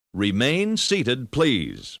Remain seated,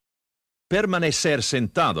 please. Permanecer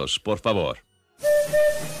sentados, por favor.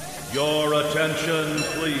 Your attention,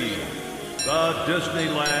 please. The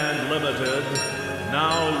Disneyland Limited,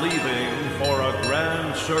 now leaving for a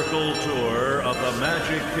grand circle tour of the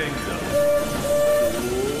Magic Kingdom.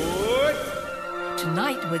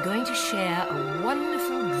 Tonight we're going to share a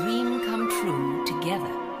wonderful dream come true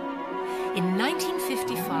together. In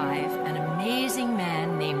 1955, an amazing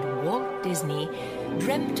man named Walt Disney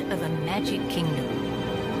dreamt of a magic kingdom.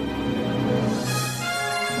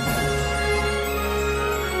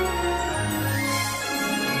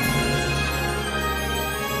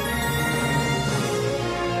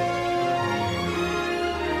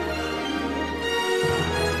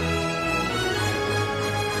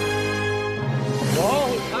 To all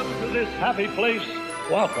who come to this happy place,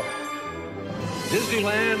 welcome.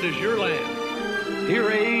 Disneyland is your land. Here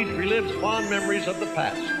age relives fond memories of the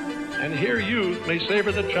past, and here youth may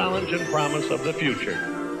savor the challenge and promise of the future.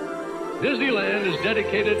 Disneyland is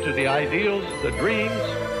dedicated to the ideals, the dreams,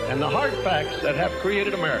 and the hard facts that have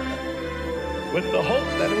created America, with the hope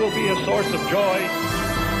that it will be a source of joy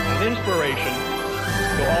and inspiration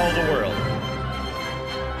to all the world.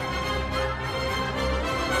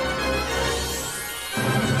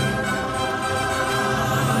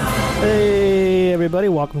 Hey everybody,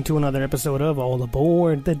 welcome to another episode of All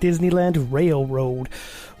Aboard the Disneyland Railroad.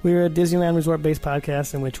 We're a Disneyland Resort-based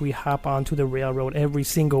podcast in which we hop onto the railroad every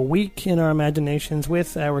single week in our imaginations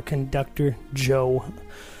with our conductor, Joe.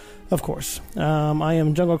 Of course. I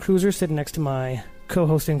am Jungle Cruiser, sitting next to my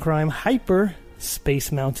co-host in crime, Hyper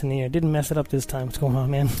Space Mountaineer. Didn't mess it up this time. What's going on,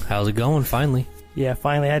 man? How's it going, finally? Yeah,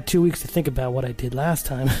 finally. I had 2 weeks to think about what I did last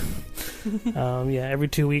time. Every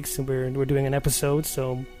 2 weeks we're doing an episode,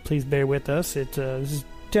 so please bear with us. This is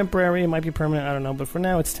temporary. It might be permanent. I don't know, but for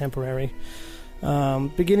now it's temporary.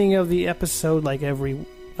 Beginning of the episode, like every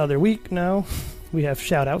other week now, we have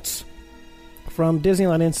shout-outs. From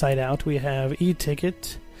Disneyland Inside Out, we have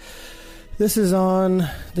E-Ticket. This is on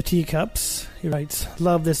the teacups. He writes,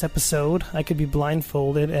 "Love this episode. I could be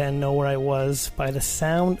blindfolded and know where I was by the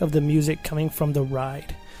sound of the music coming from the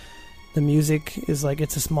ride. The music is like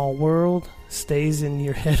It's a Small World, stays in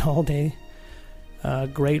your head all day.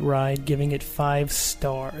 Great ride, giving it 5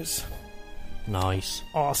 stars. Nice.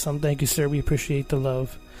 Awesome. Thank you, sir. We appreciate the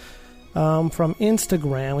love. From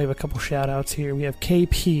Instagram, we have a couple shout-outs here. We have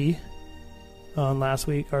KP on last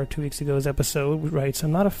week or 2 weeks ago's episode. Writes,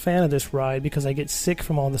 "I'm not a fan of this ride because I get sick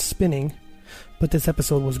from all the spinning, but this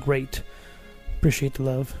episode was great. Appreciate the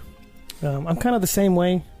love." I'm kind of the same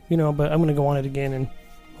way, but I'm going to go on it again and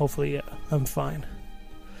hopefully I'm fine.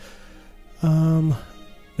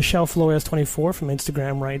 Michelle Flores24 from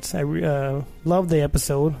Instagram writes, "I love the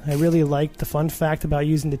episode. I really liked the fun fact about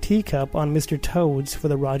using the teacup on Mr. Toad's for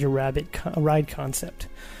the Roger Rabbit ride concept.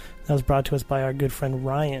 That was brought to us by our good friend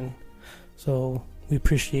Ryan. So we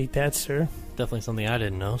appreciate that, sir." Definitely something I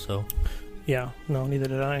didn't know, so. Yeah, no, neither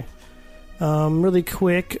did I. Really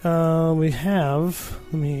quick, we have,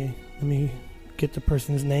 let me get the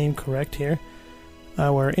person's name correct here.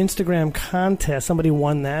 Our Instagram contest, somebody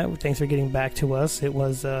won that. Thanks for getting back to us. It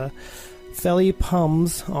was Felly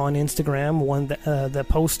Pums on Instagram won the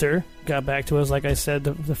poster, got back to us. Like I said,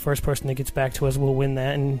 the first person that gets back to us will win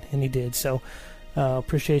that, and he did. So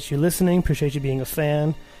appreciate you listening, appreciate you being a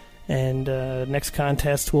fan. And next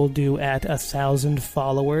contest we'll do at 1,000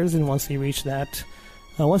 followers, and once we reach that,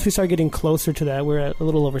 once we start getting closer to that, we're at a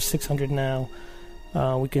little over 600 now,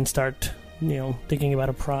 we can start thinking about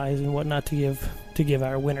a prize and whatnot to give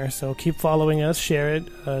our winner. So keep following us, share it,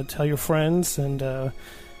 tell your friends, and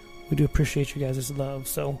we do appreciate you guys' love.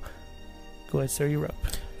 So go ahead, sir, you're up.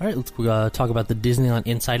 All right, let's talk about the Disneyland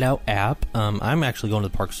Inside Out app. I'm actually going to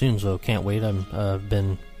the park soon, so can't wait. I've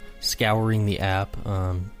been scouring the app,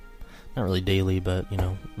 not really daily, but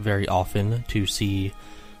very often to see,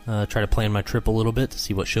 try to plan my trip a little bit to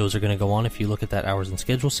see what shows are going to go on. If you look at that hours and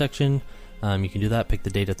schedule section, you can do that, pick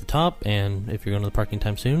the date at the top, and if you're going to the park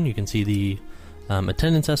anytime soon, you can see the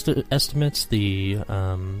attendance estimates, the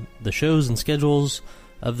shows and schedules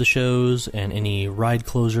of the shows, and any ride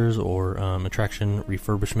closures or attraction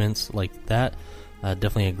refurbishments like that.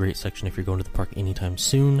 Definitely a great section if you're going to the park anytime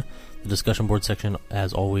soon. The discussion board section,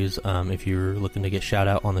 as always, if you're looking to get shout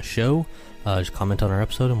out on the show, just comment on our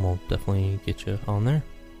episode and we'll definitely get you on there.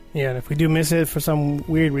 Yeah, and if we do miss it for some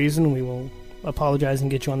weird reason, we will apologize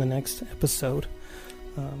and get you on the next episode.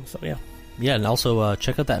 Yeah, and also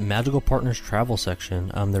check out that Magical Partners travel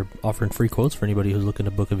section. They're offering free quotes for anybody who's looking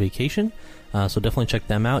to book a vacation, so definitely check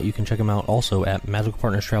them out. You can check them out also at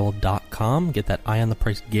magicalpartnerstravel.com. Get that eye on the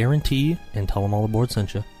price guarantee and tell them All Aboard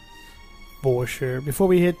sent you. For sure. Before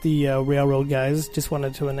we hit the railroad, guys, just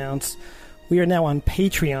wanted to announce we are now on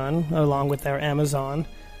Patreon along with our Amazon.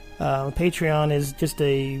 Patreon is just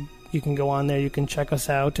you can go on there, you can check us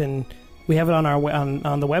out, and we have it on our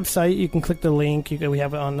on the website. You can click the link. We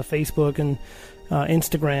have it on the Facebook and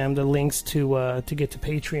Instagram, the links to get to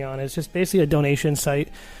Patreon. It's just basically a donation site.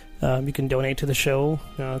 You can donate to the show,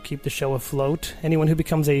 keep the show afloat. Anyone who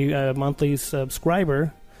becomes a monthly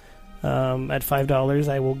subscriber at $5,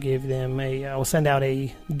 I will give them I will send out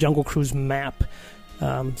a Jungle Cruise map.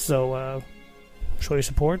 So show your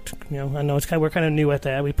support. I know we're kind of new at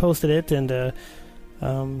that. We posted it, and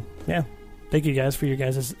yeah. Thank you guys for your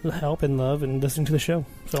guys' help and love and listening to the show.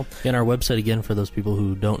 So, and our website, again, for those people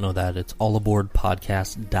who don't know that, it's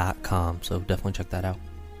allaboardpodcast.com. So definitely check that out.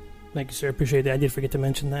 Thank you, sir. Appreciate that. I did forget to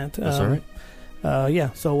mention that. That's all right.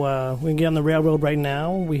 Yeah, so we can get on the railroad right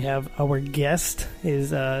now. We have our guest,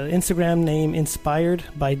 his Instagram name Inspired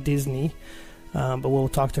by Disney. But we'll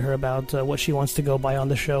talk to her about what she wants to go by on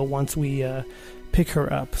the show once we pick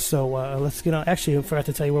her up. So let's get on. Actually, I forgot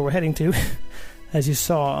to tell you where we're heading to. As you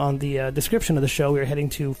saw on the description of the show, we're heading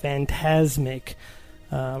to Fantasmic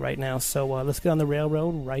right now. So let's get on the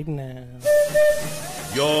railroad right now.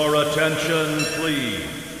 Your attention, please.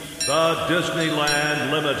 The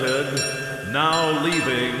Disneyland Limited now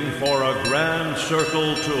leaving for a grand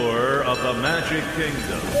circle tour of the Magic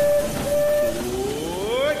Kingdom.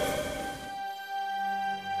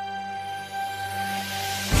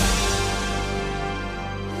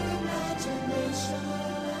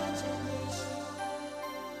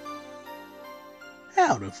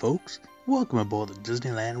 Howdy, folks. Welcome aboard the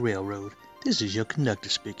Disneyland Railroad. This is your conductor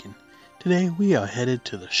speaking. Today we are headed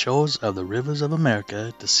to the shores of the rivers of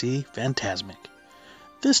America to see Fantasmic.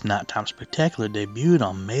 This nighttime spectacular debuted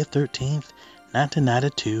on May 13th,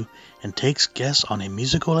 1992, and takes guests on a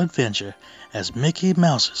musical adventure as Mickey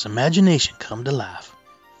Mouse's imagination come to life.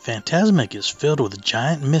 Fantasmic is filled with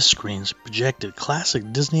giant mist screens projected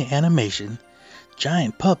classic Disney animation,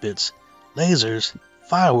 giant puppets, lasers,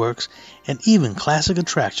 fireworks, and even classic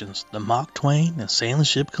attractions, the Mark Twain and sailing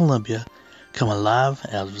ship Columbia, come alive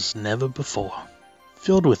as never before.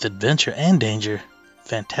 Filled with adventure and danger,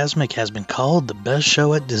 Fantasmic has been called the best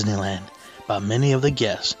show at Disneyland by many of the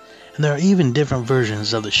guests, and there are even different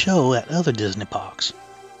versions of the show at other Disney parks.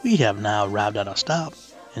 We have now arrived at our stop.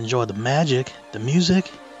 Enjoy the magic, the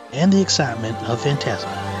music, and the excitement of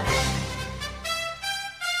Fantasmic.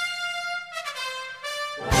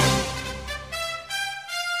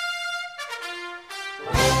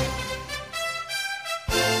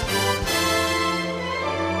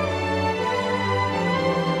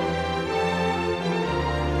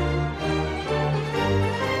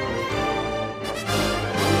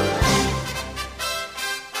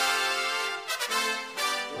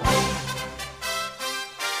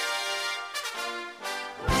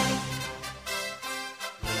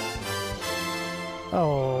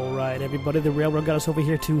 Everybody, the railroad got us over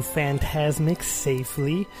here to Fantasmic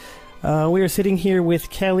safely. We are sitting here with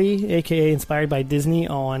Kelly, aka Inspired by Disney,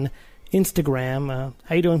 on Instagram.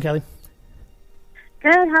 How you doing, Kelly?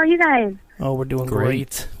 Good. How are you guys? Oh, we're doing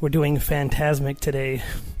great. We're doing Fantasmic today.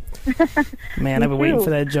 Man, I've been waiting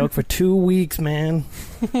for that joke for 2 weeks, man.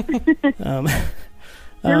 Too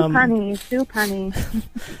punny.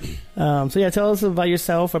 So yeah, tell us about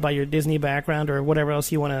yourself, about your Disney background, or whatever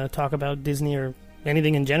else you want to talk about Disney or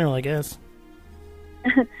anything in general, I guess.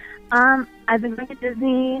 I've been going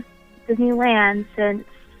to Disneyland since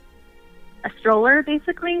a stroller,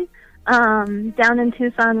 basically. Down in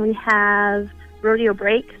Tucson, we have Rodeo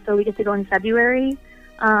Break, so we get to go in February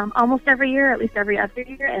almost every year, at least every other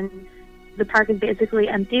year, and the park is basically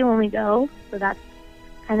empty when we go, so that's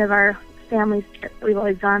kind of our family's trip that we've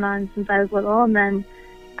always gone on since I was little. And then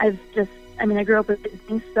I grew up with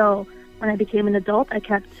Disney, so when I became an adult, I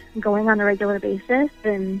kept going on a regular basis,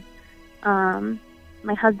 and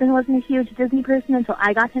my husband wasn't a huge Disney person until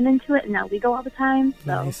I got him into it, and now we go all the time. So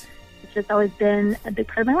Nice. It's just always been a big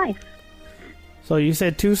part of my life. So you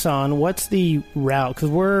said Tucson. What's the route?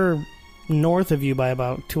 Because we're north of you by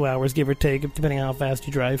about 2 hours, give or take, depending on how fast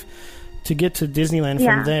you drive. To get to Disneyland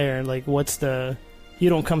from there, like, what's the...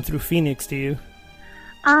 You don't come through Phoenix, do you?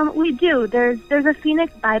 We do. There's a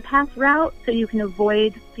Phoenix bypass route, so you can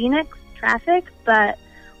avoid Phoenix traffic, but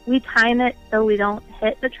we time it so we don't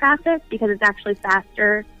hit the traffic because it's actually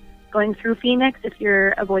faster going through Phoenix if you're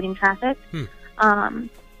avoiding traffic.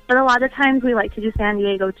 But a lot of times we like to do San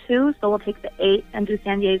Diego too, so we'll take the 8 and do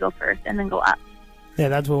San Diego first and then go up. Yeah,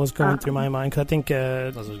 that's what was going through my mind, because I think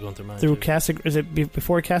That's what was going through mine through too. Casa... Is it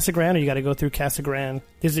before Casa Grande, or you got to go through Casa Grande?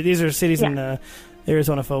 These are cities in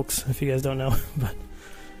Arizona, folks, if you guys don't know. But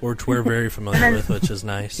Which we're very familiar with, which is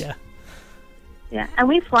nice. Yeah. Yeah, and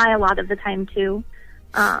we fly a lot of the time too.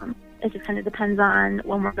 It just kind of depends on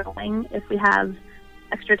when we're going. If we have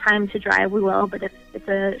extra time to drive, we will. But if it's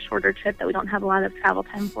a shorter trip that we don't have a lot of travel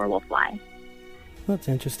time for, we'll fly. That's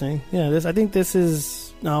interesting. Yeah, I think this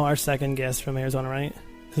is our second guest from Arizona, right?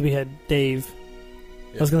 Because we had Dave.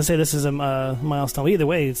 Yep. I was going to say this is a milestone. Either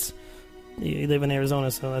way, you live in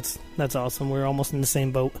Arizona, so that's awesome. We're almost in the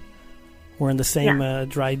same boat. We're in the same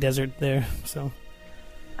dry desert there. So.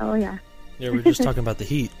 Oh yeah. Yeah, we were just talking about the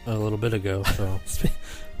heat a little bit ago. So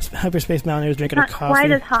Hyperspace Mountaineers drinking a coffee. Not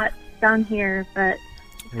quite as hot down here, but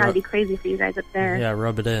it's got to be crazy for you guys up there. Yeah,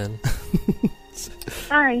 rub it in.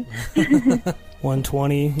 Sorry.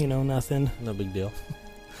 120, nothing. No big deal.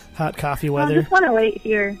 Hot coffee weather. I just want to wait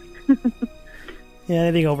here. Yeah,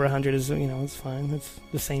 anything over 100 is, it's fine. It's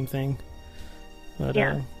the same thing. But,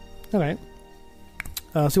 yeah. All right.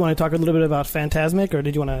 So you want to talk a little bit about Fantasmic, or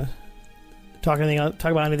did you want to talk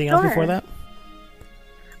about anything else before that?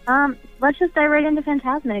 Let's just dive right into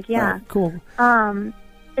Fantasmic. Yeah. Cool.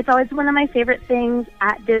 It's always one of my favorite things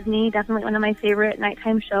at Disney. Definitely one of my favorite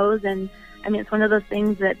nighttime shows, and it's one of those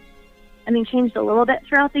things that changed a little bit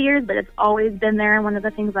throughout the years, but it's always been there. One of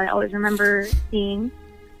the things I always remember seeing.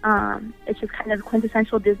 It's just kind of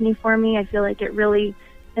quintessential Disney for me. I feel like it really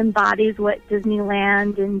embodies what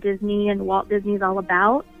Disneyland and Disney and Walt Disney is all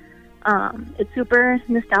about. It's super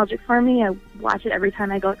nostalgic for me. I watch it every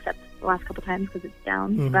time I go, except the last couple times because it's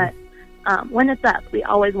down. Mm-hmm. But when it's up, we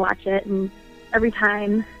always watch it, and every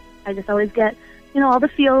time I just always get, all the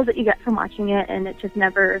feels that you get from watching it, and it just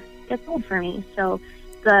never gets old for me. So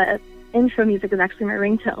the intro music is actually my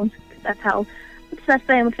ringtone. That's how obsessed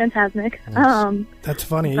I am with Fantasmic. That's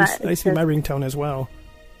funny. I used to be my ringtone as well.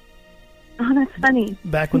 Oh, that's funny.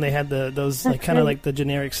 Back when they had those kind of like the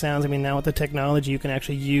generic sounds. Now with the technology, you can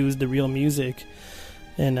actually use the real music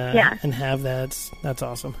and have that. That's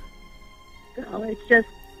awesome. So it's just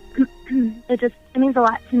it means a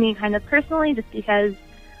lot to me, kind of personally, just because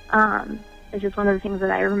it's just one of the things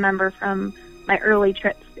that I remember from my early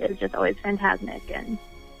trips is just always Fantasmic, and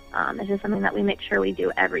it's just something that we make sure we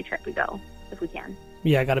do every trip we go if we can.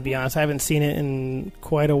 Yeah, I got to be honest. I haven't seen it in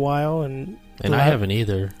quite a while, and I haven't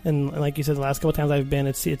either. And like you said, the last couple times I've been,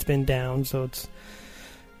 it's been down. So it's,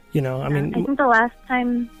 I think the last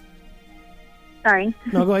time. Sorry.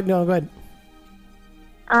 No, go ahead.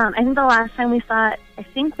 I think the last time we saw it,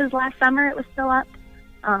 was last summer. It was still up.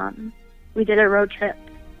 We did a road trip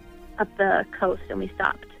up the coast, and we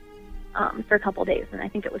stopped for a couple days, and I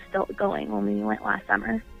think it was still going when we went last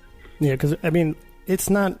summer. Yeah, because it's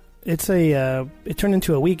not. It turned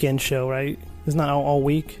into a weekend show, right? It's not all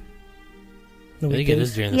week. I think it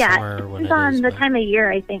is during the summer. Yeah, it's on the time of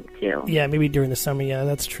year, I think, too. Yeah, maybe during the summer. Yeah,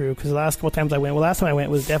 that's true. Because the last couple times last time I went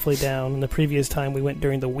was definitely down. And the previous time we went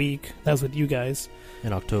during the week. That was with you guys.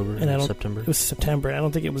 In October, September. It was September. I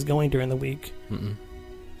don't think it was going during the week. Mm-mm.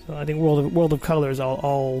 So I think World of Color is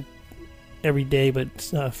all every day, but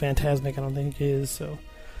Fantasmic I don't think is. So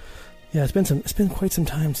yeah, it's been quite some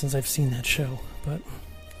time since I've seen that show. But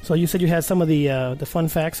so you said you had some of the fun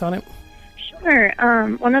facts on it? Sure.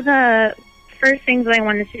 One of the first things that I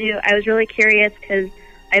wanted to do, I was really curious because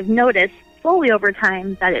I've noticed slowly over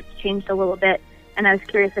time that it's changed a little bit, and I was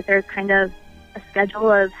curious if there's kind of a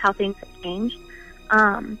schedule of how things have changed.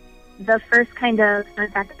 The first kind of fun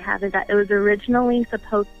fact I have is that it was originally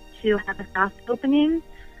supposed to have a soft opening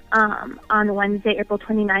on Wednesday, April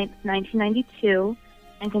 29th, 1992,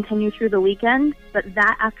 and continue through the weekend, but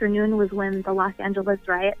that afternoon was when the Los Angeles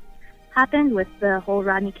riots happened with the whole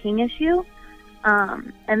Rodney King issue.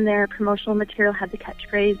 And their promotional material had the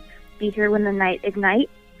catchphrase, "Be here when the night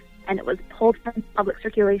ignites," and it was pulled from public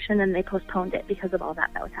circulation, and they postponed it because of all that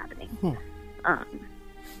was happening.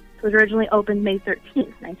 It was originally opened May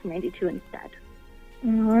 13th, 1992 instead.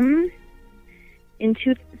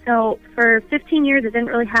 So for 15 years, it didn't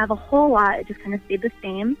really have a whole lot. It just kind of stayed the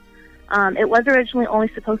same. It was originally only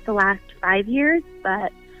supposed to last 5 years,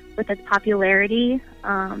 but with its popularity,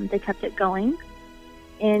 they kept it going.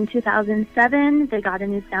 In 2007, they got a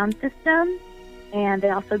new sound system, and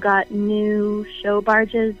they also got new show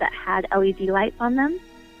barges that had LED lights on them.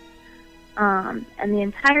 And the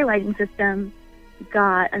entire lighting system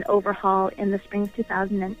got an overhaul in the spring of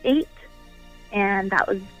 2008, and that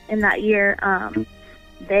was in that year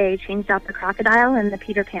they changed out the crocodile and the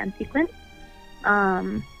Peter Pan sequence.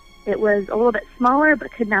 It was a little bit smaller,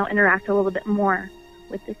 but could now interact a little bit more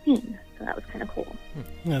with the scene. So that was kind of cool.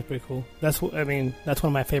 That's pretty cool. That's one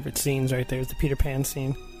of my favorite scenes right there, is the Peter Pan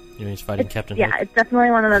scene. You know, he's fighting Captain Hook. Yeah, it's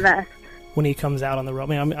definitely one of the best. When he comes out on the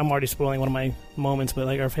rope. I'm already spoiling one of my moments, but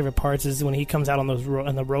like our favorite parts is when he comes out on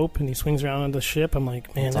the rope and he swings around on the ship. I'm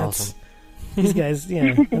like, man, that's These guys,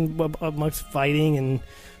 yeah, and amongst fighting and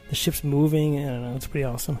the ship's moving. I don't know. It's pretty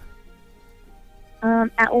awesome.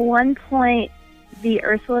 At one point, the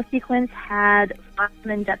Ursula sequence had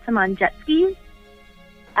Flotsam and Jetsam on jet skis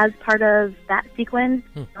as part of that sequence,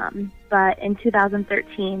 but in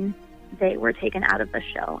 2013, they were taken out of the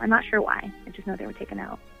show. I'm not sure why. I just know they were taken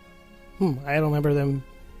out. I don't remember them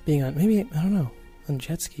being on, maybe, I don't know, on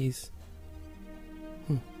jet skis.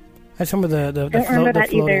 I just remember the I don't remember that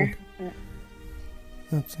floating. either.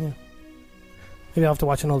 That's, yeah. Maybe I'll have to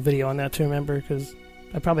watch an old video on that to remember, because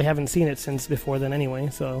I probably haven't seen it since before then anyway,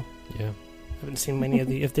 so Yeah. I haven't seen many of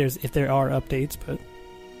the, if there are updates, but...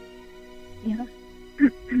 Yeah.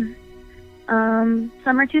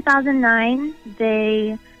 Summer 2009,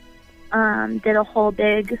 they did a whole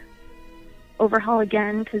big overhaul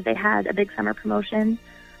again because they had a big summer promotion.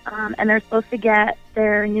 And they're supposed to get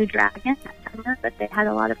their new Dragon that summer, but they had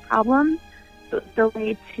a lot of problems, so it was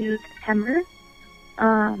delayed to September.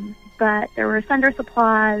 But there were thunder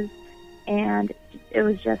applause, and it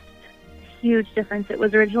was just a huge difference. It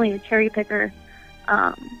was originally a cherry picker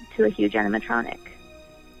to a huge animatronic.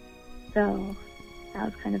 So that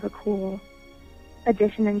was kind of a cool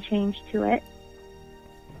addition and change to it.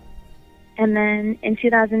 And then in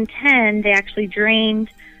 2010, they actually drained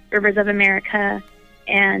Rivers of America,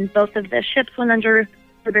 and both of the ships went under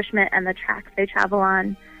refurbishment and the tracks they travel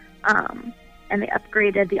on, and they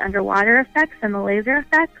upgraded the underwater effects and the laser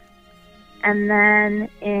effects. And then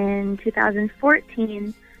in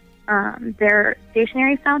 2014, their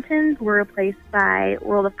stationary fountains were replaced by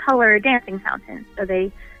World of Color dancing fountains. So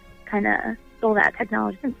they kind of stole that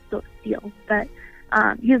technology, didn't steal, but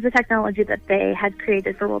used the technology that they had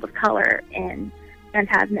created for World of Color in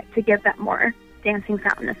Fantasmic to give that more dancing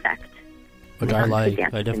fountain effect. Which I like.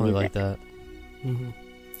 I definitely like that. Mm-hmm.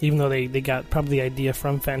 Even though they got probably the idea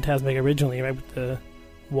from Fantasmic originally, right, with the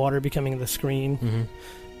water becoming the screen. Mm-hmm.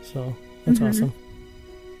 So that's awesome.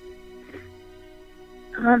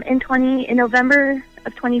 In November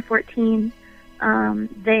of 2014,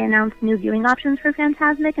 they announced new viewing options for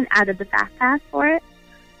Fantasmic and added the Fast Pass for it,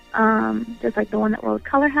 just like the one that World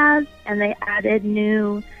Color has, and they added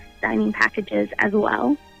new dining packages as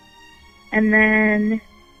well. And then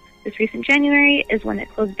this recent January is when it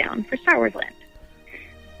closed down for Star Wars Land.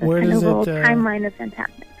 That's Where kind does of a little it, timeline of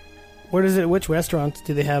Fantasmic. Where does it? Which restaurants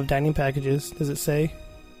do they have dining packages? Does it say?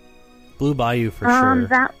 Blue Bayou for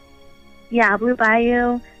sure. Yeah, Blue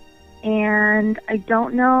Bayou, and I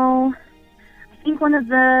don't know. I think one of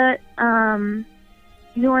the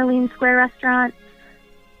New Orleans Square restaurants,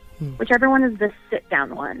 whichever one is the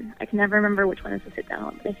sit-down one. I can never remember which one is the sit-down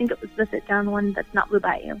one, but I think it was the sit-down one that's not Blue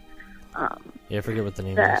Bayou. Yeah, I forget what the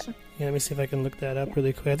name is. Yeah, let me see if I can look that up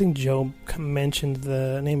really quick. I think Joe mentioned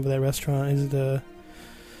the name of that restaurant is the...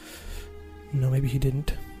 No, maybe he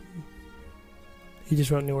didn't. He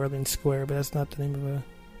just wrote New Orleans Square, but that's not the name of the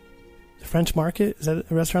French Market? Is that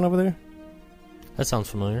a restaurant over there? That sounds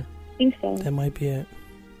familiar. I think so. That might be it.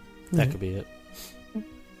 That could be it.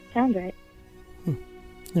 Sounds right. All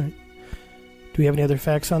right. Do we have any other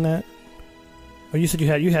facts on that? Oh, you said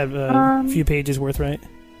you had a few pages worth, right?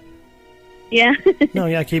 Yeah. No,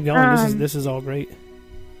 yeah, keep going. This is all great.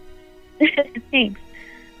 Thanks.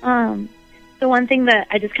 The one thing that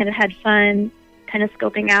I just kind of had fun kind of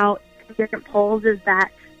scoping out different polls is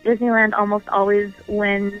that Disneyland almost always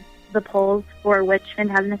wins the polls for which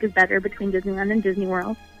Fantasmic is better between Disneyland and Disney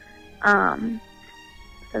World. So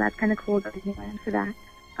that's kind of cool about Disneyland for that.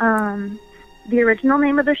 The original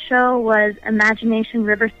name of the show was Imagination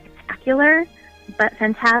River Spectacular, but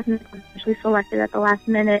Fantasmic was actually selected at the last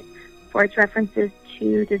minute for its references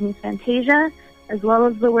to Disney's Fantasia, as well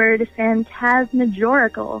as the word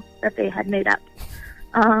phantasmagorical that they had made up.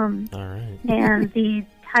 All right. And the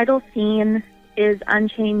title scene is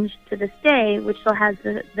unchanged to this day, which still has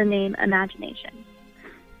the name Imagination.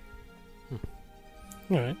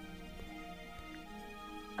 All right.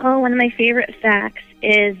 Oh, one of my favorite facts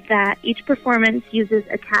is that each performance uses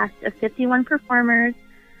a cast of 51 performers,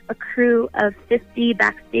 a crew of 50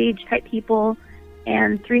 backstage type people,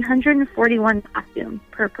 and 341 costumes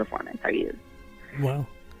per performance are used. Wow.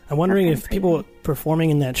 I'm wondering if people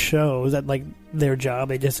performing in that show, is that like their job?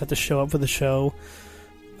 They just have to show up for the show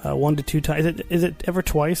 1 to 2 times. Is it ever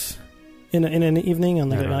twice in an evening on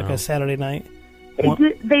like a Saturday night?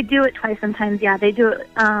 They do it twice sometimes, yeah. They do it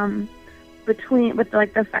between, with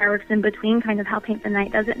like the fireworks in between, kind of how Paint the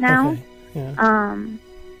Night does it now. Okay. Yeah.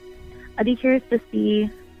 I'd be curious to see,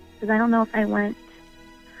 because I don't know if I went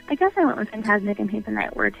when Fantasmic and Paint the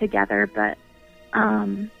Night were together, but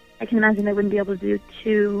I can imagine they wouldn't be able to do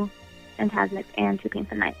 2 Fantasmics and 2 Paint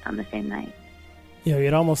the Night on the same night. Yeah,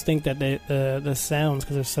 you'd almost think that the sounds,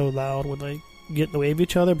 because they're so loud, would like get in the way of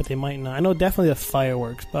each other, but they might not. I know definitely the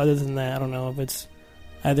fireworks, but other than that, I don't know if it's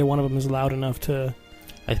either one of them is loud enough to.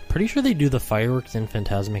 I'm pretty sure they do the fireworks and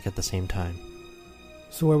Fantasmic at the same time.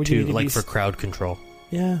 So where would you need to for crowd control?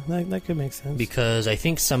 Yeah, that could make sense. Because I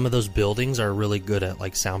think some of those buildings are really good at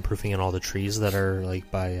like soundproofing and all the trees that are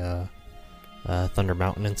like by Thunder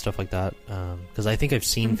Mountain and stuff like that. Because I think I've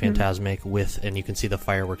seen Fantasmic and you can see the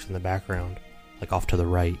fireworks in the background, like off to the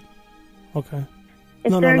right. Okay.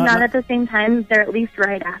 If they're not at the same time, they're at least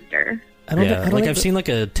right after. I've seen like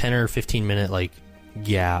a 10 or 15 minute like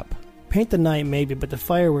gap. Paint the Night maybe, but the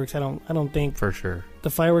fireworks I don't think for sure. The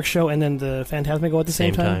fireworks show and then the Fantasmic go at the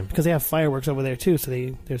same time because they have fireworks over there too. So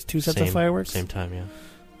there's two sets of fireworks. Same time, yeah.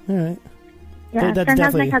 All right. Yeah,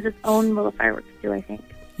 Fantasmic has its own little fireworks too, I think.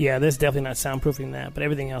 Yeah, there's definitely not soundproofing that, but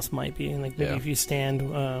everything else might be. And like maybe if you stand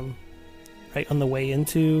right on the way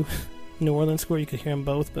into New Orleans Square, you could hear them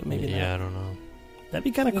both, but maybe not. Yeah, I don't know. That'd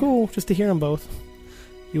be kind of cool just to hear them both.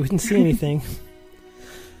 You wouldn't see anything.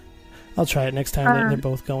 I'll try it next time they're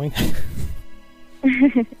both going.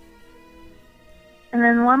 And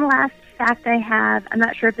then one last fact I have, I'm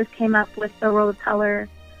not sure if this came up with the World of Color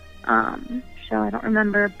show, I don't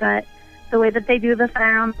remember, but the way that they do the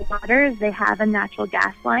fire on the water is they have a natural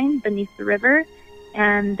gas line beneath the river,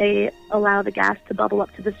 and they allow the gas to bubble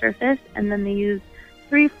up to the surface, and then they use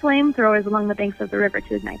 3 flamethrowers along the banks of the river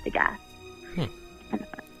to ignite the gas. Kind of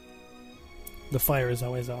fun. The fire is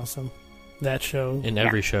always awesome. That show. In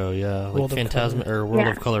every show, yeah. Like World Fantasmic or World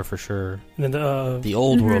of Color for sure. And then the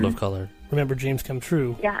old World of Color. Remember Dreams Come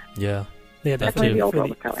True? Yeah. Yeah. They had that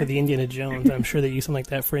for the Indiana Jones. I'm sure they used something like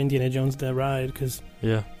that for Indiana Jones to ride because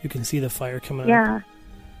you can see the fire coming up.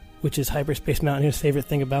 Which is Hyperspace Mountaineer's favorite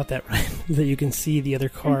thing about that ride, that you can see the other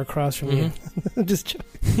car across from you. Just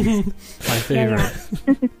joking. My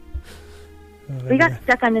favorite. We got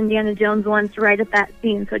stuck on Indiana Jones once right at that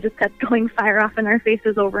scene, so it just kept going fire off in our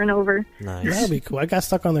faces over and over. Nice. That'd be cool. I got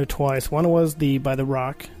stuck on there twice. One was by the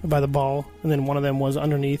rock, by the ball, and then one of them was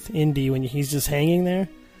underneath Indy when he's just hanging there.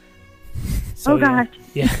 So, gosh.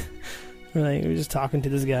 Yeah. We were just talking to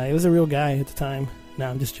this guy. It was a real guy at the time. No,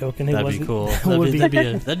 I'm just joking. That'd be cool.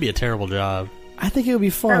 That'd be a terrible job. I think it would be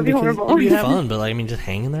fun. That'd be horrible. It'd be fun, but I mean, just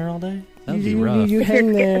hanging there all day? That'd be rough. You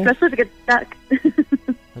hang there. Especially if it gets stuck.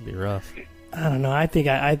 That'd be rough. I don't know. I think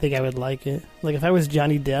I would like it. Like if I was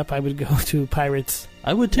Johnny Depp, I would go to Pirates.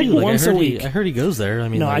 I would too. Like once a week. I heard he goes there. I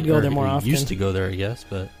mean, I'd go there more often. Used to go there, I guess,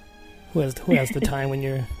 but who has the time when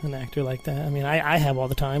you're an actor like that? I mean, I have all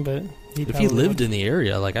the time, but if he lived in the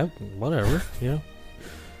area, like whatever,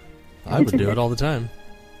 I would do it all the time.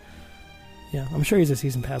 Yeah, I'm sure he's a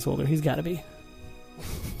season pass holder. He's got to be.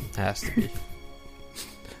 Has to be.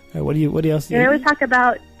 All right, what else? They always talk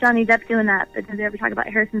about Johnny Depp doing that, but did they ever talk about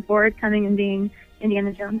Harrison Ford coming and being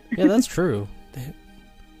Indiana Jones? Yeah, that's true.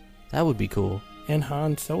 That would be cool. And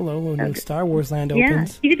Han Solo when Star Wars Land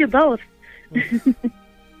opens. Yeah, you could do both.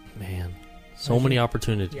 Man, so many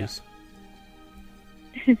opportunities.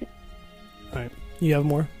 Yeah. All right, you have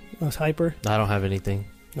more? Hyper? I don't have anything.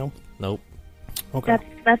 No? Nope. Okay.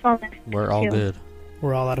 That's all. We're all good.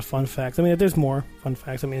 We're all out of fun facts. I mean, there's more fun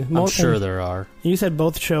facts. I mean, I'm sure there are. You said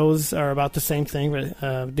both shows are about the same thing,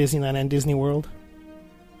 Disneyland and Disney World?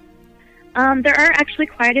 There are actually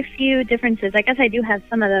quite a few differences. I guess I do have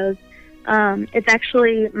some of those. It's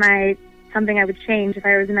actually something I would change if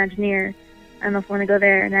I was an Imagineer. I don't know if I want to go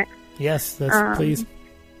there next. Yes, please.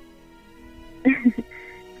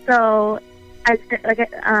 So, like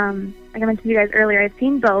I mentioned to you guys earlier, I've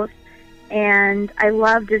seen both, and I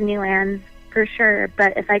love Disneyland for sure,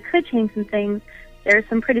 but if I could change some things, there's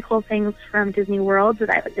some pretty cool things from Disney World that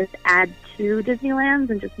I would just add to Disneyland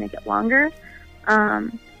and just make it longer.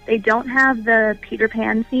 They don't have the Peter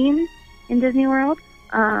Pan scene in Disney World.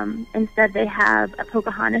 Instead, they have a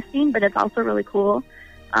Pocahontas scene, but it's also really cool.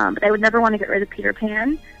 But I would never want to get rid of Peter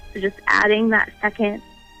Pan, so just adding that second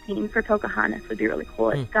scene for Pocahontas would be really cool.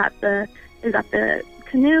 It's got the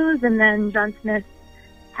canoes, and then John Smith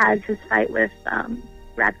has his fight with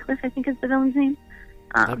Radcliffe, I think is the villain's name.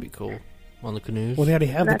 That'd be cool. On the canoes? Well, they already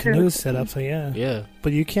have the canoes set up, so yeah. Yeah.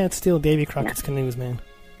 But you can't steal Davy Crockett's canoes, man.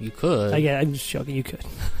 You could. I'm just joking. You could.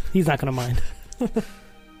 He's not going to mind.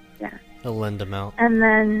 Yeah. He'll lend them out. And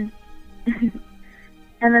then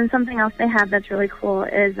something else they have that's really cool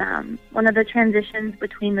is one of the transitions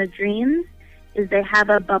between the dreams is they have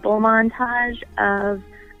a bubble montage of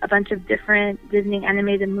a bunch of different Disney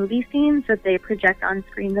animated movie scenes that they project on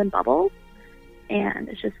screens in bubbles. And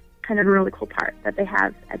it's just kind of a really cool part that they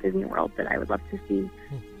have at Disney World that I would love to see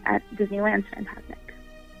at Disneyland's Fantasmic.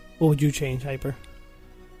 What would you change, Hyper?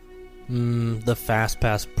 The Fast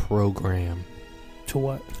Pass program. to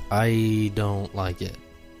what? I don't like it.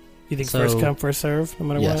 You think first come, first serve, no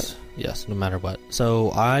matter what? Yes, no matter what.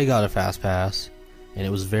 So I got a fast pass, and it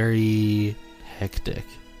was very hectic.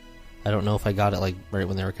 I don't know if I got it like right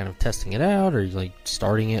when they were kind of testing it out or like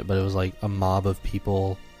starting it, but it was like a mob of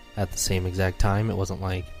people at the same exact time. It wasn't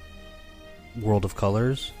like World of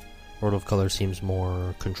Colors. World of Colors seems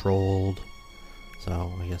more controlled,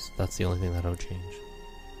 so I guess that's the only thing that I would change.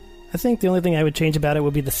 I think the only thing I would change about it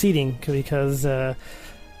would be the seating, because I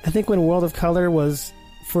think when World of Color was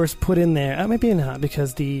first put in there, maybe not,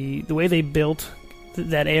 because the way they built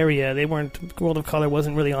that area, World of Color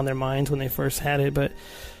wasn't really on their minds when they first had it, but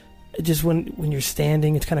just when you're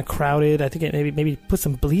standing, it's kind of crowded. I think it maybe put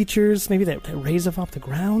some bleachers, maybe that raise up off the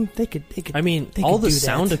ground. They could. I mean, all the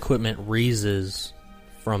sound equipment raises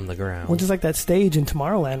from the ground. Well, just like that stage in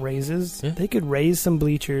Tomorrowland raises, they could raise some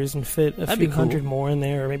bleachers and fit a few hundred more in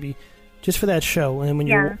there, or maybe just for that show. And when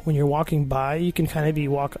you're walking by, you can kind of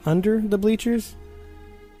walk under the bleachers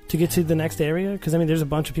to get to the next area. Because I mean, there's a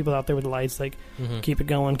bunch of people out there with lights, like keep it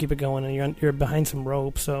going, and you're behind some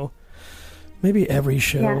rope. So maybe every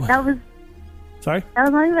show. Yeah, that was. Sorry. That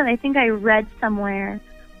was only that I think I read somewhere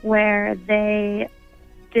where they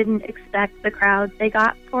didn't expect the crowd they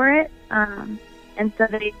got for it. And so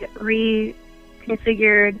they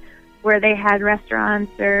reconfigured where they had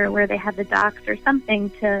restaurants or where they had the docks or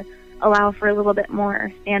something to allow for a little bit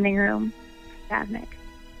more standing room. Fantasmic.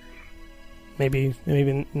 Maybe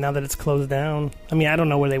now that it's closed down. I mean, I don't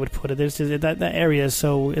know where they would put it. There's just, that area is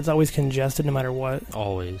it's always congested no matter what.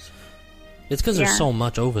 Always. It's because there's so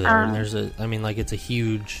much over there. And it's a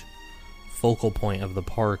huge focal point of the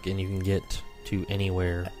park, and you can get to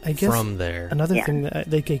anywhere from there. Another thing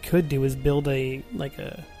that they could do is build I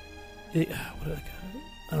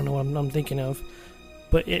don't know what I'm thinking of,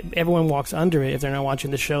 but everyone walks under it if they're not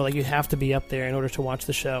watching the show. Like, you have to be up there in order to watch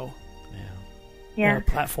the show. Yeah.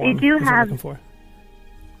 Platform. They do have. Looking for.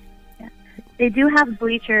 Yeah, they do have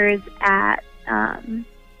bleachers at the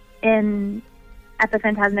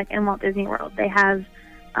Fantasmic in Walt Disney World. They have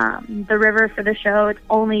the river for the show. It's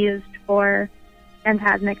only used for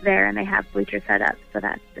Fantasmic there, and they have bleachers set up so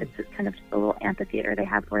that it's kind of just a little amphitheater they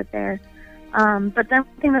have for it there. But the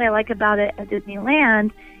thing that I like about it at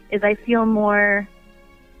Disneyland is I feel more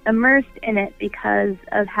immersed in it because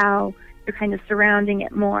of how you're kind of surrounding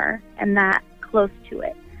it more and that close to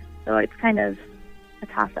it. So it's kind of a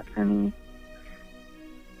toss-up for me.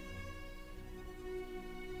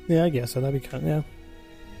 Yeah, I guess so. That'd be kind of,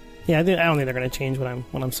 yeah. I don't think they're going to change what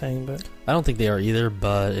I'm saying, but I don't think they are either.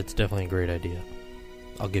 But it's definitely a great idea.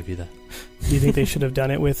 I'll give you that. Do you think they should have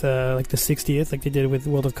done it with like the 60th, like they did with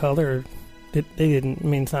World of Color? Or they didn't. I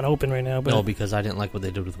mean, it's not open right now. But no, because I didn't like what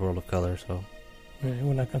they did with World of Color. So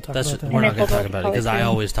we're not going to talk about that. We're not going to talk about it because I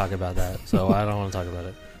always talk about that. So I don't want to talk about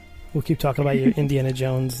it. We'll keep talking about your Indiana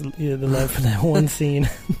Jones, the love for that one scene.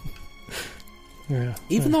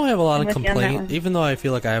 Even though I have a lot of complaints, even though I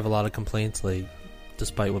feel like I have a lot of complaints, like,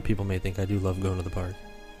 despite what people may think, I do love going to the park.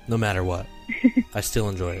 No matter what. I still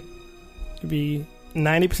enjoy it. It'd be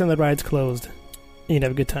 90% of the rides closed. You'd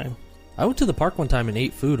have a good time. I went to the park one time and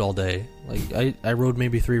ate food all day. Like, I rode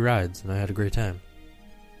maybe 3 rides, and I had a great time.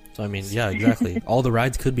 So, I mean, yeah, exactly. All the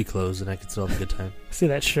rides could be closed, and I could still have a good time. See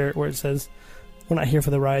that shirt where it says, "We're not here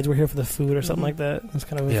for the rides, we're here for the food," or something like that? That's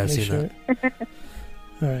kind of a funny shirt.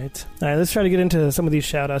 All right, let's try to get into some of these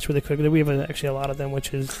shout-outs really quickly. We have actually a lot of them,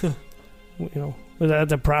 which is,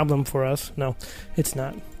 that's a problem for us. No, it's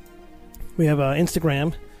not. We have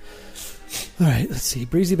Instagram. All right, let's see.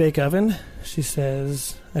 Breezy Bake Oven. She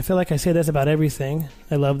says, "I feel like I say this about everything.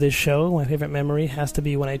 I love this show. My favorite memory has to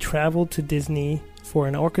be when I traveled to Disney for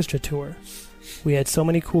an orchestra tour. We had so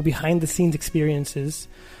many cool behind-the-scenes experiences,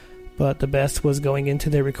 but the best was going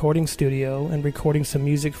into their recording studio and recording some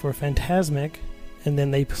music for Fantasmic, and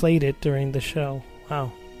then they played it during the show.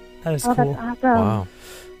 Wow, that is cool. That's awesome. Wow.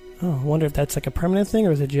 Oh, I wonder if that's like a permanent thing,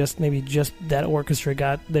 or is it just that orchestra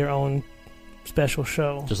got their own special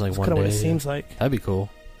show? Just like that's one kind day. Of what it seems like. That'd be cool.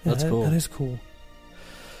 That's cool. That is cool.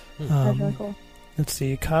 That's really cool. Let's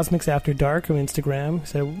see. Cosmics After Dark on Instagram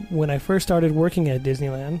said, "When I first started working at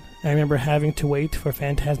Disneyland, I remember having to wait for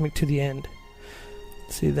Fantasmic to the end.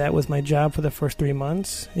 See, that was my job for the first 3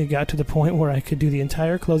 months. It got to the point where I could do the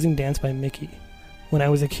entire closing dance by Mickey. When I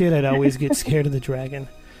was a kid, I'd always get scared of the dragon.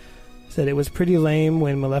 Said it was pretty lame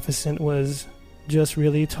when Maleficent was just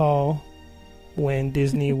really tall when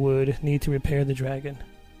Disney would need to repair the dragon.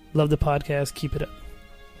 Love the podcast. Keep it up."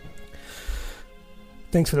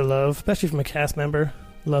 Thanks for the love, especially from a cast member.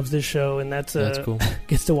 Loves this show, and that's cool.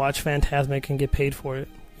 Gets to watch Fantasmic and get paid for it.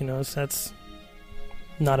 So that's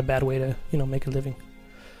not a bad way to make a living.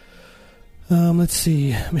 Let's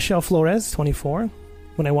see. Michelle Flores, 24.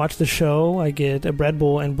 When I watch the show, I get a bread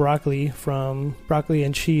bowl and broccoli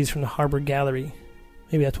and cheese from the Harbor Gallery.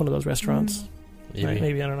 Maybe that's one of those restaurants.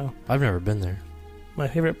 Maybe, I don't know. I've never been there. My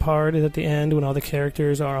favorite part is at the end when all the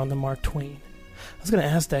characters are on the Mark Twain. I was going to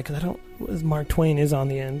ask that because Mark Twain is on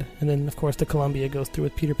the end. And then, of course, the Columbia goes through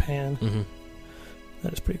with Peter Pan. Mm-hmm.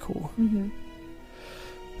 That is pretty cool. Mm-hmm.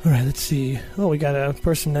 All right, let's see. Oh, we got a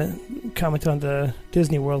person that commented on the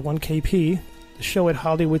Disney World 1KP. The show at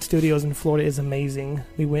Hollywood Studios in Florida is amazing.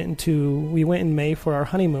 We went in May for our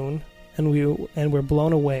honeymoon, and we're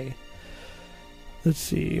blown away. Let's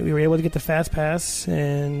see. We were able to get the Fast Pass,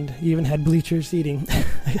 and even had bleacher seating.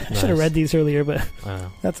 I should have read these earlier, but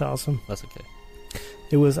that's awesome. That's okay.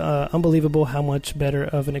 It was unbelievable how much better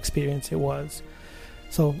of an experience it was.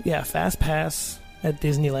 So, yeah, Fast Pass at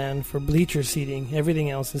Disneyland for bleacher seating.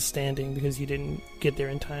 Everything else is standing because you didn't get there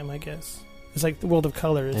in time, I guess. It's like the World of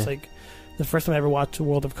Color. It's like the first time I ever watched the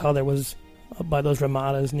World of Color was by those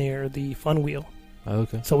Ramadas near the Fun Wheel. Oh,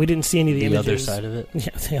 okay. So we didn't see any of the images. The other side of it?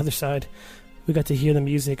 Yeah, the other side. We got to hear the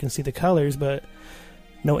music and see the colors, but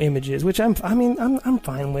no images, which I'm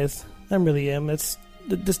fine with. I really am. It's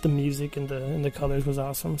just the music and the colors was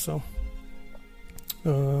awesome. So,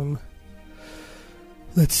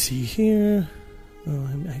 let's see here. Oh,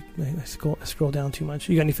 I scroll down too much.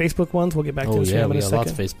 You got any Facebook ones? We'll get back to this in a second. Oh, yeah, we got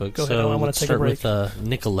lots of Facebook. Go ahead. I want to take a break. Start with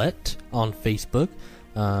Nicolette on Facebook.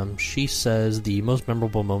 She says the most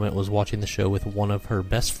memorable moment was watching the show with one of her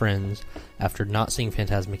best friends after not seeing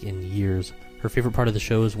Fantasmic in years. Her favorite part of the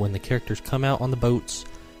show is when the characters come out on the boats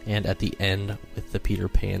and at the end with the Peter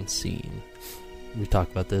Pan scene. We've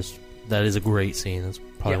talked about this. That is a great scene. That's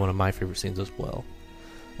probably one of my favorite scenes as well.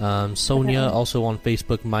 Sonia, also on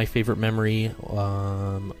Facebook, my favorite memory,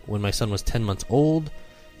 when my son was 10 months old,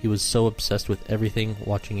 he was so obsessed with everything,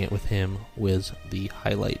 watching it with him was the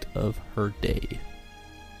highlight of her day.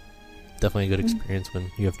 Definitely a good experience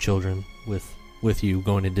when you have children with you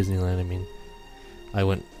going to Disneyland. I mean, I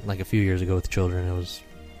went like a few years ago with children. It was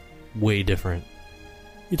way different.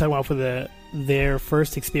 You talking about for their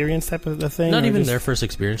first experience type of thing? Not even their first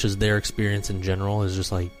experience, just their experience in general is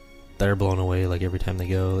just like they're blown away like every time they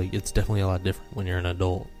go. Like, it's definitely a lot different when you're an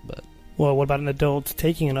adult. But well, what about an adult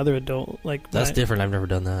taking another adult? Like that's different. I've never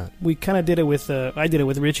done that. We kind of did it with I did it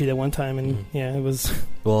with Richie that one time, and yeah, it was.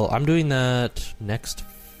 Well, I'm doing that next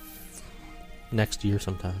year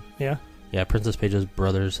sometime. Yeah. Yeah, Princess Paige's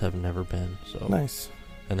brothers have never been. So nice.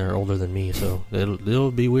 And they're older than me, so it'll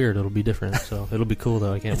be weird. It'll be different. So it'll be cool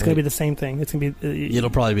though. I can't. It's gonna be the same thing. It's gonna be. It'll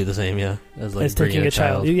probably be the same, yeah. As taking a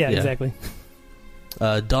child. Yeah, exactly.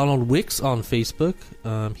 Donald Wicks on Facebook.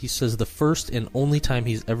 He says the first and only time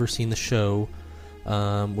he's ever seen the show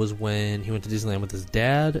was when he went to Disneyland with his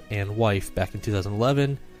dad and wife back in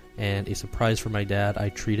 2011. And a surprise for my dad, I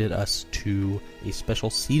treated us to a special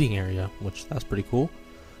seating area, which that's pretty cool.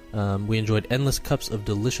 We enjoyed endless cups of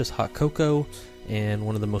delicious hot cocoa, and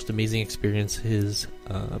one of the most amazing experiences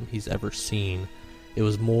he's ever seen. It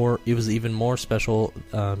was even more special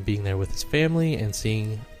being there with his family and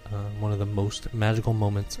seeing one of the most magical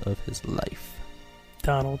moments of his life.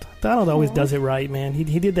 Donald always does it right, man.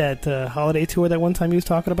 He did that holiday tour that one time he was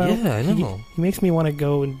talking about. Yeah, I know. He makes me want to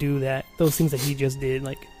go and do those things that he just did,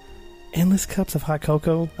 like endless cups of hot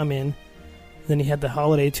cocoa. I'm in. Then he had the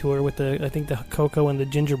holiday tour with the cocoa and the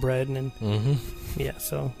gingerbread, and yeah.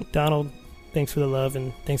 So Donald, thanks for the love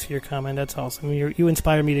and thanks for your comment. That's awesome. You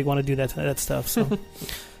inspire me to want to do that stuff. So,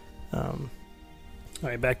 all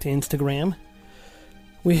right, back to Instagram.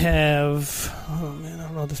 We have I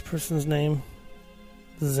don't know this person's name.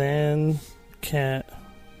 Zan Cat.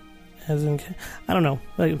 As in cat. I don't know.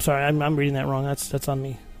 I'm sorry. I'm reading that wrong. That's on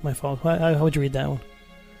me. My fault. How would you read that one?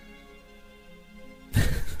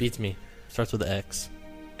 Beats me. Starts with the X.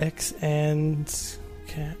 X and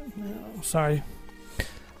cat. No, sorry.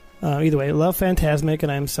 Either way, love Fantasmic,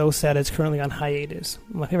 and I'm so sad it's currently on hiatus.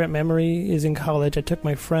 My favorite memory is in college. I took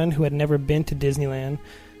my friend who had never been to Disneyland,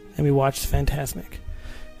 and we watched Fantasmic.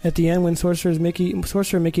 At the end, when Sorcerer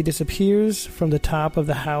Mickey disappears from the top of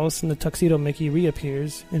the house and the Tuxedo Mickey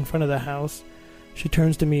reappears in front of the house, she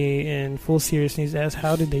turns to me in full seriousness and asks,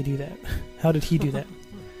 how did they do that? How did he do that?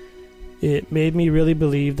 It made me really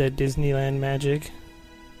believe that Disneyland magic,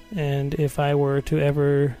 and if I were to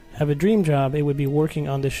ever have a dream job, it would be working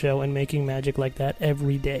on the show and making magic like that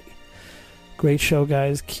every day. Great show,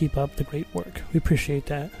 guys. Keep up the great work. We appreciate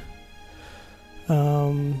that.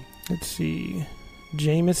 Let's see.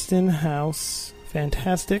 Jameson House.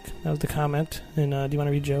 Fantastic. That was the comment. And do you want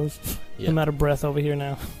to read Joe's? Yeah. I'm out of breath over here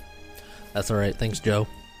now. That's all right. Thanks, Joe.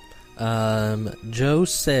 Joe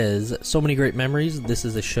says, so many great memories. This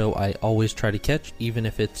is a show I always try to catch, even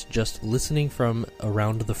if it's just listening from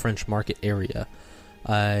around the French Market area.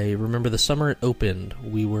 I remember the summer it opened.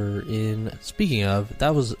 We were in, speaking of,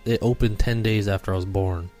 it opened 10 days after I was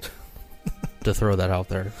born. To throw that out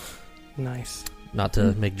there. Nice. Not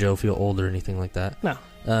to make Joe feel old or anything like that. No.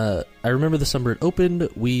 I remember the summer it opened.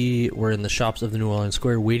 We were in the shops of the New Orleans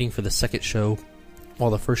Square waiting for the second show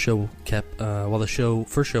while the first show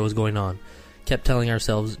first show was going on. Kept telling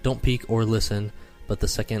ourselves, don't peek or listen, but the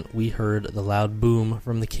second we heard the loud boom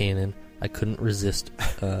from the cannon, I couldn't resist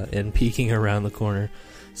and peeking around the corner,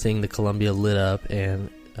 seeing the Columbia lit up and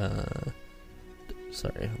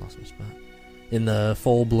sorry, I lost my spot. In the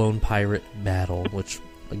full-blown pirate battle, which,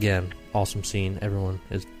 again, awesome scene. Everyone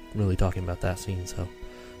is really talking about that scene, so...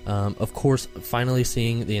 of course, finally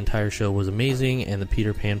seeing the entire show was amazing, and the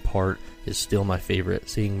Peter Pan part is still my favorite.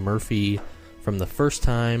 Seeing Murphy from the first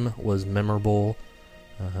time was memorable,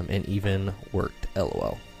 and even worked,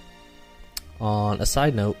 LOL. On a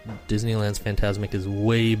side note, Disneyland's Fantasmic is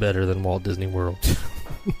way better than Walt Disney World.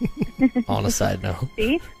 On a side note.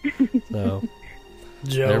 See? So,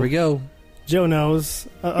 Joe. there we go. Joe knows.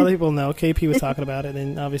 Other people know. KP was talking about it,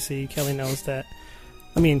 and obviously Kelly knows that.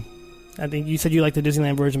 I mean, I think you said you like the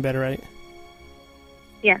Disneyland version better, right?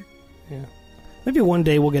 Yeah. Yeah. Maybe one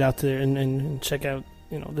day we'll get out there and check out,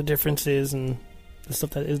 the differences and the stuff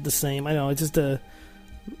that is the same. I know, it's just a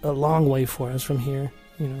long way for us from here,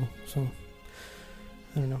 so...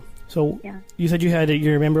 I don't know. So yeah. You said you had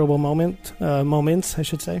your memorable moments, I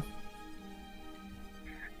should say.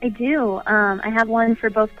 I do. I have one for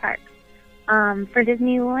both parks. For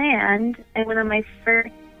Disneyland, I went on my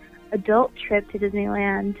first adult trip to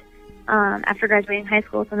Disneyland after graduating high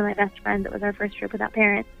school with one of my best friends. It was our first trip without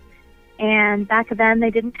parents. And back then, they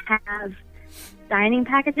didn't have dining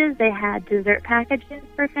packages. They had dessert packages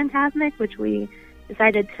for Fantasmic, which we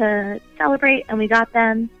decided to celebrate, and we got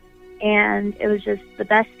them. And it was just the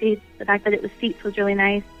best seats. The fact that it was seats was really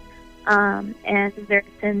nice. And desserts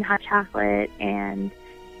and hot chocolate. And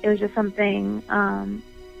it was just something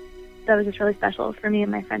that was just really special for me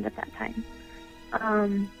and my friend at that time.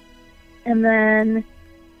 And then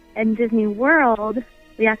in Disney World,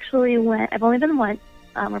 we actually went, I've only been once.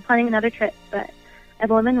 We're planning another trip, but I've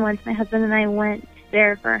only been once. My husband and I went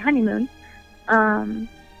there for our honeymoon. And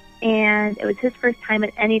it was his first time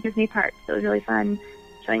at any Disney park. So it was really fun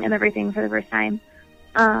showing him everything for the first time.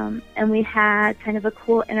 And we had kind of a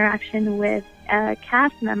cool interaction with a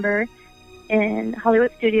cast member in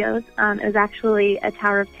Hollywood Studios. It was actually a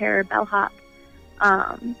Tower of Terror bellhop.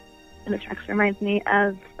 And this actually reminds me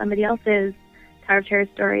of somebody else's Tower of Terror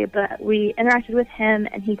story, but we interacted with him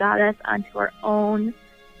and he got us onto our own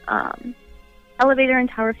elevator in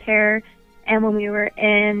Tower of Terror. And when we were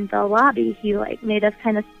in the lobby, he made us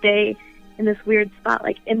kind of stay in this weird spot,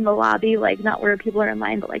 in the lobby, not where people are in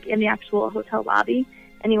line, but in the actual hotel lobby.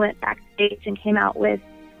 And he went backstage and came out with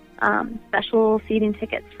special seating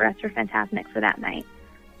tickets for us for Fantasmic for that night.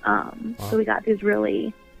 Wow. So we got these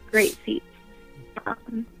really great seats.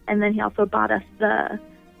 And then he also bought us the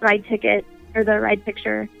ride ticket, or the ride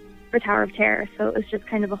picture for Tower of Terror. So it was just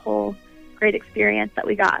kind of a whole great experience that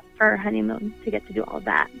we got for our honeymoon to get to do all of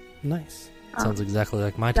that. Nice. Sounds exactly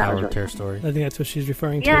like my Tower of Terror story. I think that's what she's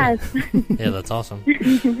referring to. Yes. Yeah, that's awesome.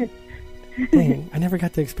 Dang, I never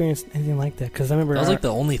got to experience anything like that, because I remember... That was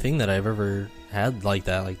the only thing that I've ever had like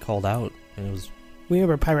that, called out, and it was... We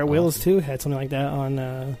remember Pirate Wheels, too, had something like that on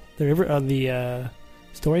the river, on the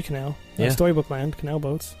Story Canal. Yeah. Storybook Land, canal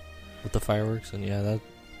boats. With the fireworks, and I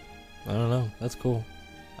don't know, that's cool.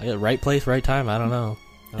 I got right place, right time, I don't know.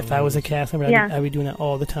 If I was a cast member, I'd be doing that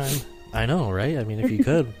all the time. I know, right? I mean, if you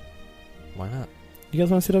could... Why not? You guys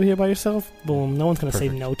want to sit over here by yourself? Boom. No one's going to say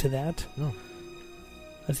no to that. No.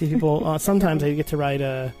 I see people, sometimes they get to ride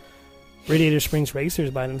Radiator Springs Racers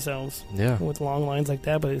by themselves. Yeah. With long lines like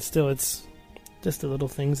that, but it's just the little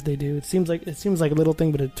things they do. It seems like a little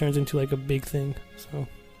thing, but it turns into a big thing. So.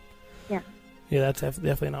 Yeah. Yeah, that's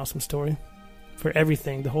definitely an awesome story. For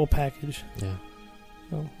everything, the whole package. Yeah.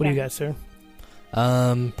 So, what do you got, sir?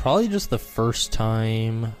 Probably just the first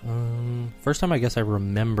time I guess I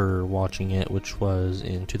remember watching it, which was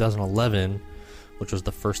in 2011, which was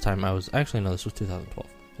the first time I was, actually no, this was 2012,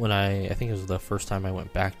 when I think it was the first time I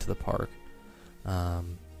went back to the park,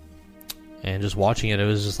 and just watching it, it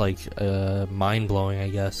was just mind-blowing, I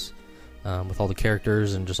guess, with all the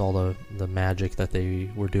characters and just all the magic that they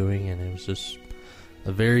were doing, and it was just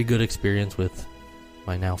a very good experience with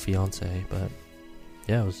my now fiance, but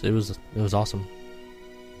yeah, it was awesome.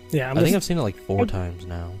 Yeah, I think I've seen it 4 times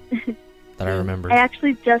now that I remember. I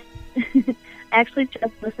actually just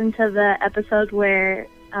listened to the episode where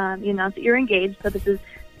you announced that you're engaged. So this is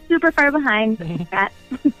super far behind. Congrats.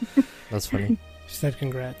 That's funny. She said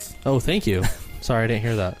congrats. Oh, thank you. Sorry, I didn't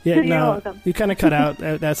hear that. Yeah, You're no, welcome. you kind of cut out.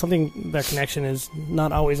 That's something, that connection is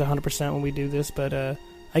not always 100% when we do this, but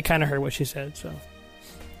I kind of heard what she said, so.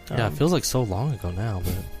 Yeah, it feels like so long ago now,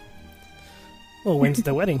 but Well, when's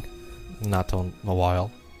the wedding? not till a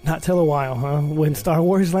while. Not till a while, huh? When Star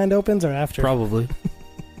Wars Land opens or after? Probably.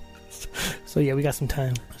 So, yeah, we got some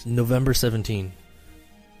time. November 17.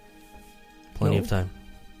 Plenty No. of time.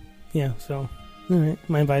 Yeah, so. All right.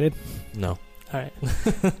 Am I invited? No. All right.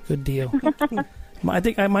 Good deal. I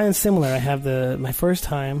think mine is similar. I have my first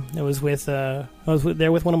time. It was with there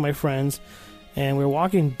with one of my friends, and we were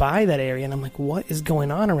walking by that area, and I'm like, "What is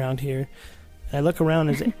going on around here?" And I look around,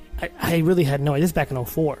 and I really had no idea. This is back in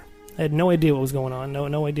 2004. I had no idea what was going on.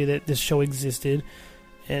 No idea that this show existed,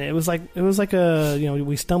 and it was like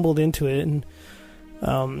we stumbled into it, and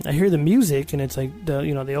I hear the music, and it's like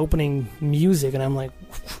the opening music, and I'm like,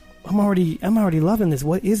 I'm already loving this.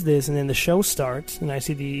 What is this? And then the show starts, and I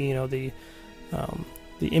see the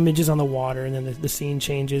images on the water, and then the scene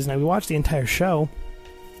changes, and we watched the entire show.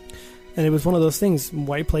 And it was one of those things,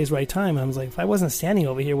 right place, right time. I was like, if I wasn't standing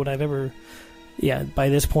over here, would I've ever... Yeah, by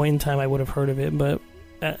this point in time, I would have heard of it. But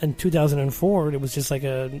in 2004, it was just like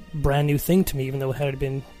a brand new thing to me, even though it had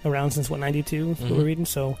been around since, 92, we were reading.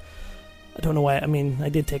 So I don't know why. I mean, I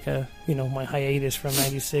did take my hiatus from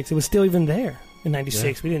 96. It was still even there in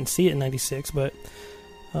 96. Yeah. We didn't see it in 96, but...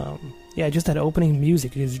 yeah, just that opening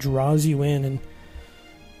music, it just draws you in, and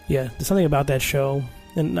yeah, there's something about that show.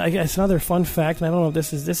 And I guess another fun fact, and I don't know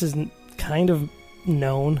if this is kind of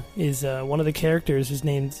known, is one of the characters is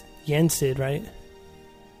named Yensid, right?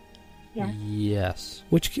 Yeah. Yes.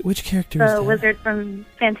 Which character is that? The wizard from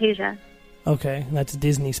Fantasia. Okay, that's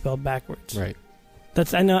Disney spelled backwards. Right.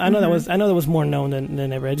 That's I know that was more known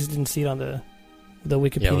than ever. I just didn't see it on the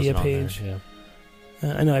Wikipedia page. There,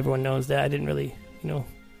 yeah. I know everyone knows that. I didn't really,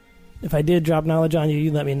 if I did drop knowledge on you,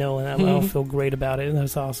 you let me know, and I'll feel great about it.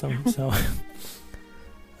 That's awesome. So,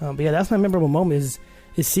 but yeah, that's my memorable moment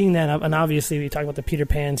is seeing that. And obviously, we talked about the Peter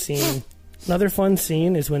Pan scene. Another fun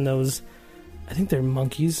scene is when those, I think they're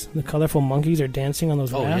monkeys, the colorful monkeys are dancing on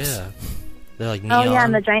those rafts. Oh, yeah. They're like neon. Oh, yeah,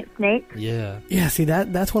 and the giant snake. Yeah. Yeah, see,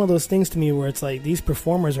 that's one of those things to me where it's like, these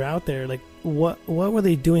performers are out there, like, what were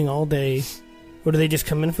they doing all day? Or do they just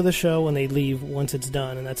come in for the show and they leave once it's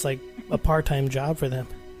done? And that's like a part-time job for them.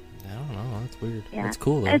 I don't know. That's weird. Yeah. That's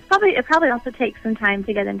cool, though. It probably also takes some time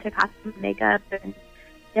to get into costume and makeup, and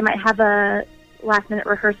they might have a last-minute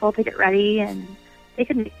rehearsal to get ready, and they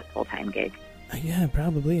could make it a full-time gig. Yeah,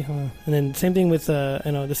 probably, huh? And then same thing with, I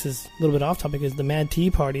know this is a little bit off topic, is the Mad Tea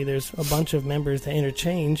Party. There's a bunch of members that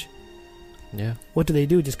interchange. Yeah. What do they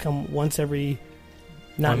do? Just come once every...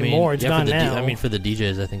 Not anymore. It's gone now. For the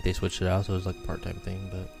DJs, I think they switched it out, so it was like a part-time thing.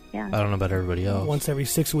 But yeah. I don't know about everybody else. Once every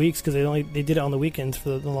 6 weeks, because they did it on the weekends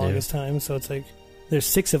for the longest time. So it's like there's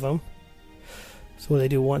 6 of them. So they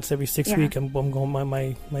do once every 6 weeks. I'm going.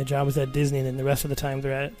 My job is at Disney, and then the rest of the time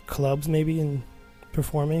they're at clubs maybe and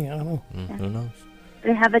performing. I don't know. Who knows?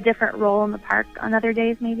 They have a different role in the park on other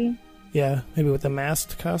days, maybe. Yeah, maybe with a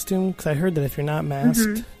masked costume. Because I heard that if you're not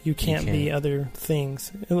masked, you can't be other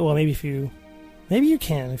things. Well, maybe you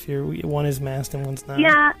can if one is masked and one's not.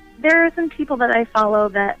 Yeah, there are some people that I follow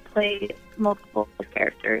that play multiple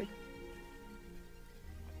characters.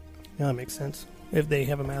 Yeah, that makes sense. If they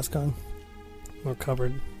have a mask on or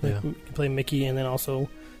covered, yeah. You can play Mickey and then also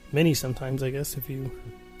Minnie sometimes. I guess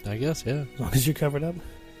I guess, yeah. As long as you're covered up.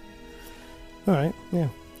 All right, yeah.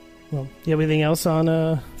 Well, you have anything else on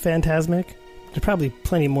Fantasmic? There's probably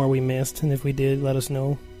plenty more we missed, and if we did, let us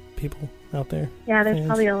know, people out there. Yeah, there's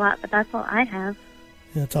probably a lot, but that's all I have.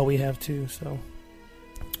 Yeah, that's all we have, too, so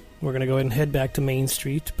we're going to go ahead and head back to Main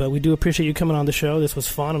Street, but we do appreciate you coming on the show. This was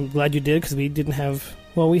fun. I'm glad you did, because we didn't have...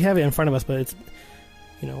 Well, we have it in front of us, but it's...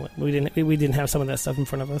 we didn't have some of that stuff in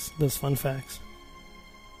front of us, those fun facts.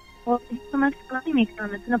 Well, thanks so much for letting me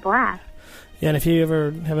come. It's been a blast. Yeah, and if you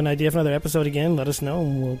ever have an idea for another episode again, let us know,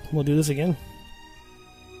 and we'll do this again.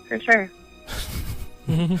 For sure.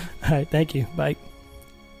 All right, thank you. Bye.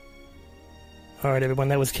 All right, everyone,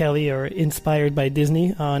 that was Kelly, or Inspired by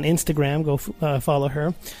Disney, on Instagram. Go follow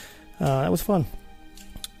her. That was fun.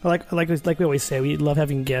 Like we always say, we love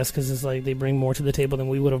having guests because it's like they bring more to the table than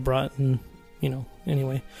we would have brought. And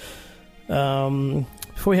anyway.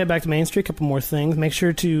 Before we head back to Main Street, a couple more things. Make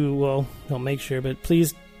sure to but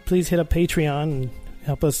please hit up Patreon and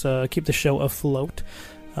help us keep the show afloat.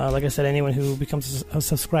 Like I said, anyone who becomes a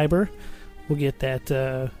subscriber will get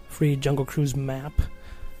that free Jungle Cruise map.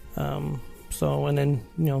 And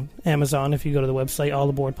then, Amazon, if you go to the website,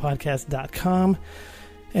 allaboardpodcast.com.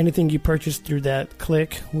 anything you purchase through that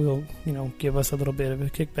click will, give us a little bit of a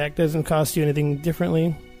kickback. Doesn't cost you anything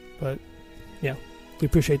differently, but yeah, we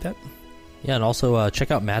appreciate that. Yeah, and also check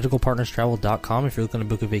out magicalpartnerstravel.com if you're looking to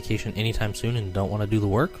book a vacation anytime soon and don't want to do the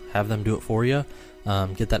work. Have them do it for you.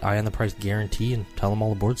 Get that eye on the price guarantee and tell them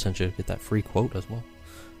all aboard sent you. Get that free quote as well.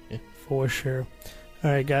 Yeah. For sure. All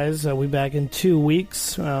right, guys, we'll be back in 2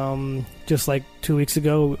 weeks. Just like 2 weeks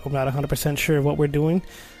ago, I'm not 100% sure of what we're doing.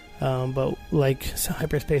 But like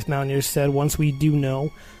Hyperspace Mountaineers said, once we do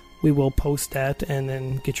know, we will post that and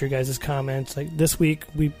then get your guys' comments. Like this week,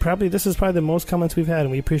 this is probably the most comments we've had,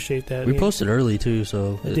 and we appreciate that. We posted early too,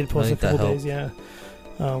 so I did post a couple days. Yeah,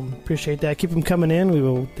 appreciate that. Keep them coming in. We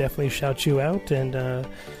will definitely shout you out, and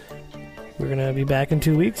we're gonna be back in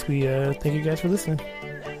 2 weeks. We thank you guys for listening.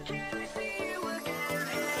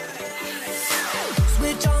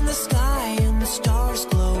 Switch on the sky and the stars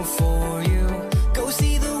glow for you. Go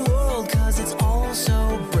see the world.